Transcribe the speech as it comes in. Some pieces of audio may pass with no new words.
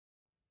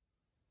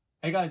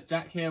Hey guys,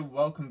 Jack here.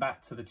 Welcome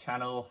back to the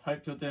channel.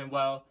 Hope you're doing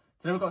well.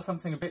 Today we've got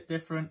something a bit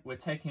different. We're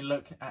taking a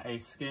look at a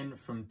skin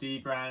from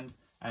dbrand,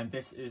 and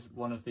this is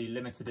one of the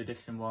limited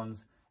edition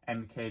ones,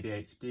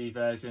 MKBHD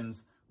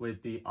versions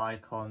with the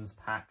icons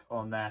pack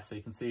on there. So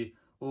you can see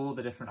all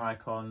the different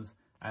icons,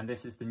 and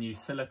this is the new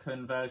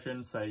silicone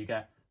version. So you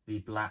get the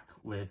black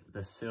with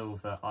the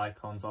silver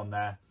icons on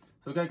there.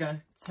 So we're going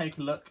to take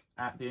a look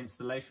at the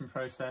installation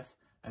process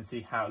and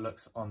see how it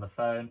looks on the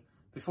phone.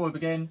 Before we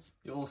begin,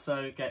 you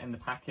also get in the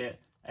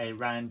packet a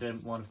random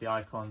one of the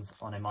icons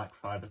on a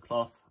microfiber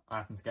cloth. I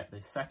happen to get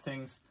the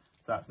settings,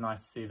 so that's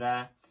nice to see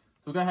there.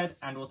 So we'll go ahead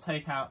and we'll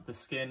take out the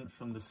skin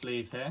from the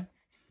sleeve here.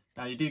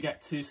 Now you do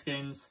get two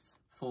skins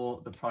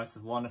for the price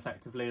of one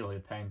effectively, or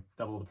you're paying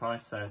double the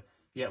price. So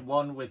you get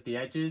one with the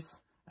edges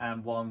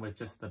and one with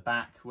just the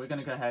back. We're going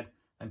to go ahead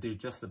and do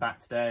just the back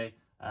today.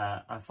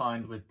 I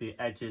find with the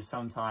edges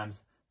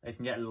sometimes they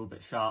can get a little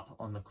bit sharp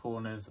on the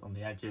corners, on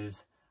the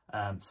edges.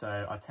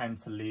 So I tend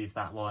to leave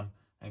that one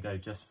and go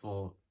just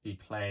for the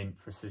plain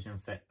precision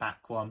fit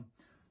back one.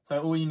 So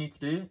all you need to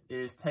do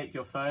is take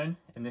your phone,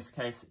 in this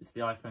case it's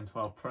the iPhone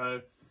 12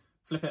 Pro,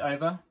 flip it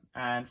over,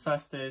 and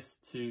first is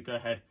to go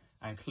ahead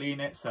and clean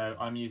it. So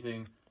I'm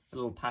using a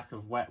little pack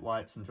of wet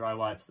wipes and dry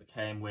wipes that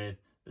came with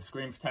the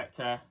screen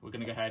protector. We're going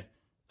to go ahead,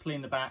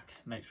 clean the back,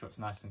 make sure it's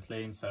nice and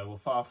clean. So we'll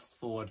fast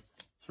forward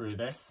through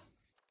this.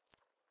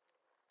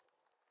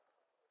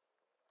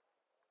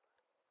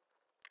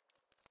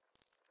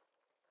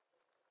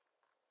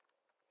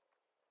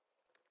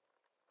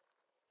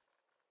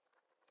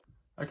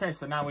 Okay,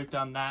 so now we've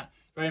done that.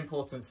 Very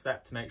important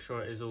step to make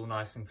sure it is all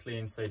nice and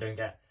clean so you don't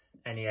get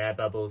any air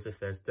bubbles if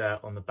there's dirt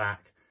on the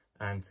back,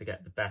 and to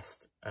get the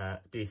best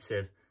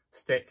adhesive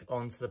stick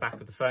onto the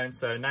back of the phone.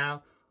 So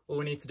now all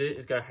we need to do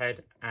is go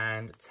ahead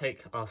and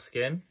take our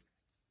skin.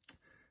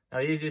 Now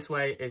the easiest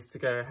way is to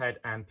go ahead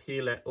and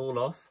peel it all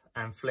off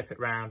and flip it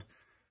round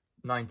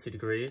 90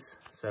 degrees.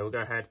 So we'll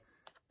go ahead,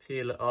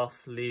 peel it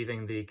off,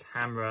 leaving the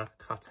camera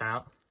cut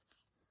out.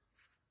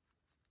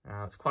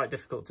 Now it's quite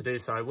difficult to do,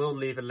 so I will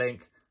leave a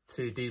link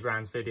to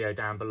dbrand's video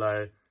down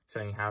below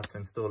showing you how to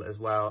install it, as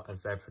well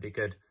as they're pretty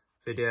good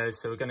videos.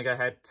 So we're going to go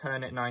ahead,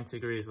 turn it 90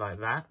 degrees like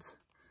that,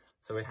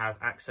 so we have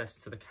access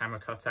to the camera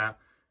cutout,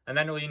 and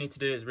then all you need to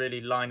do is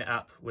really line it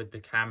up with the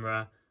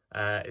camera.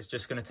 It's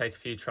just going to take a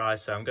few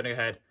tries, so I'm going to go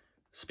ahead,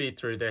 speed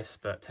through this,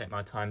 but take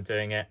my time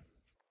doing it.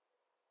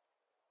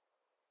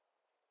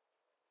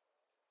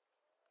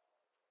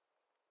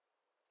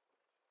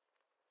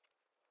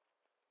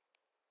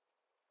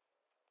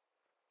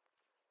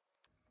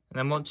 And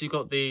then once you've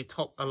got the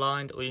top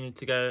aligned, all you need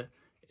to go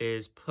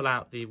is pull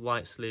out the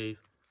white sleeve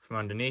from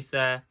underneath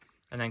there,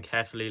 and then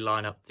carefully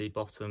line up the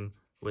bottom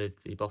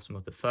with the bottom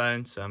of the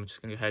phone. So I'm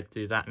just going to go ahead and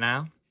do that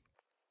now.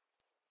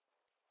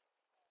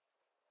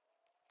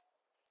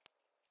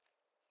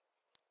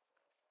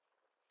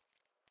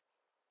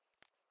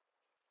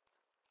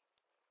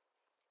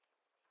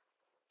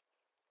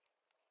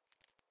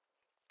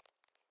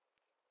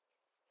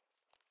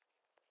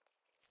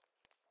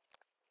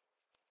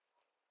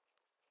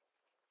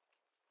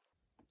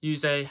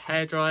 Use a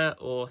hairdryer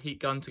or heat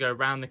gun to go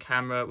around the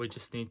camera. We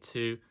just need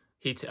to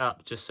heat it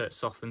up just so it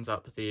softens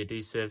up the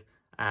adhesive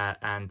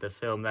and the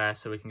film there.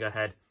 So we can go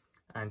ahead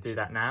and do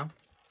that now.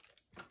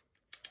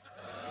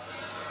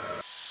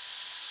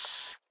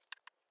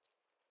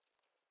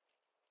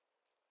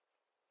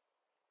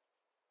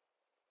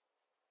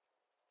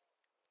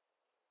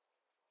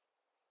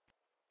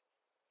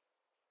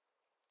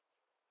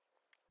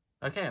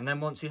 Okay, and then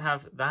once you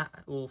have that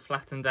all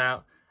flattened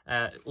out,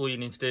 all you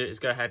need to do is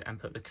go ahead and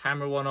put the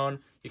camera one on.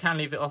 You can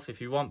leave it off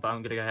if you want, but I'm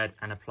going to go ahead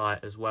and apply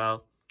it as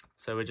well.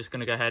 So we're just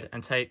going to go ahead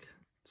and take,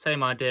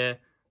 same idea,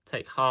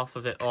 take half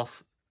of it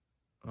off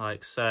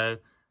like so,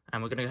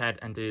 and we're going to go ahead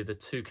and do the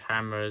two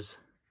cameras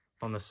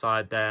on the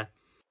side there.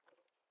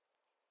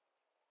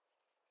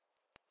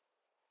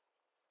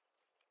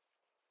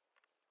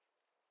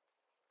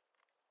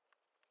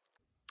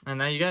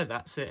 And there you go,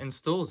 that's it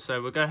installed.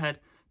 So we'll go ahead,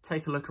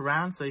 take a look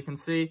around. So you can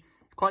see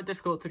quite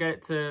difficult to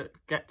get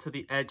to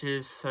the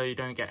edges, so you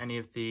don't get any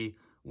of the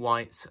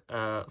white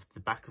of the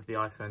back of the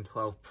iPhone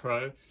 12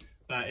 Pro.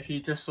 But if you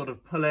just sort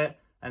of pull it,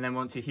 and then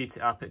once you heat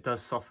it up, it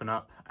does soften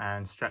up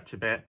and stretch a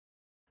bit.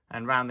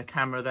 And around the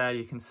camera there,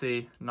 you can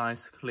see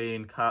nice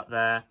clean cut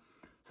there.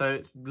 So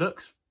it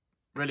looks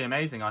really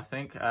amazing, I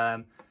think.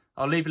 I'll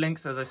leave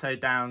links, as I say,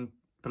 down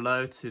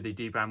below to the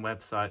dbrand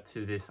website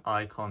to this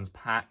icons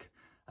pack.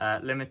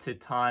 Limited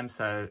time,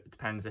 so it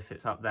depends if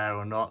it's up there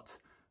or not.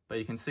 But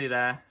you can see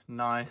there,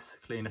 nice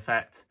clean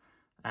effect,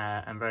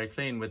 and very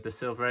clean with the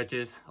silver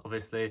edges.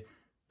 Obviously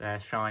they're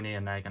shiny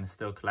and they're going to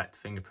still collect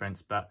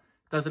fingerprints, but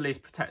it does at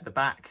least protect the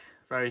back.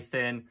 Very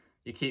thin.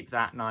 You keep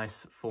that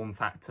nice form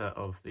factor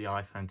of the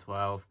iPhone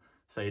 12,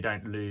 so you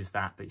don't lose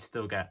that, but you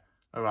still get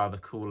a rather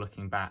cool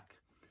looking back.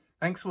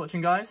 Thanks for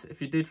watching, guys.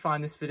 If you did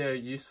find this video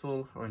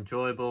useful or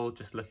enjoyable,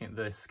 just looking at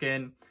the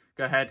skin,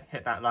 go ahead,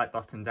 hit that like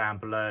button down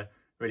below.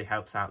 Really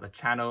helps out the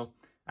channel.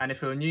 And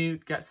if you're new,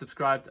 get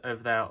subscribed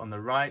over there on the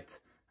right,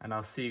 and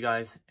I'll see you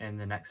guys in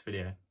the next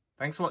video.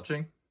 Thanks for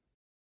watching.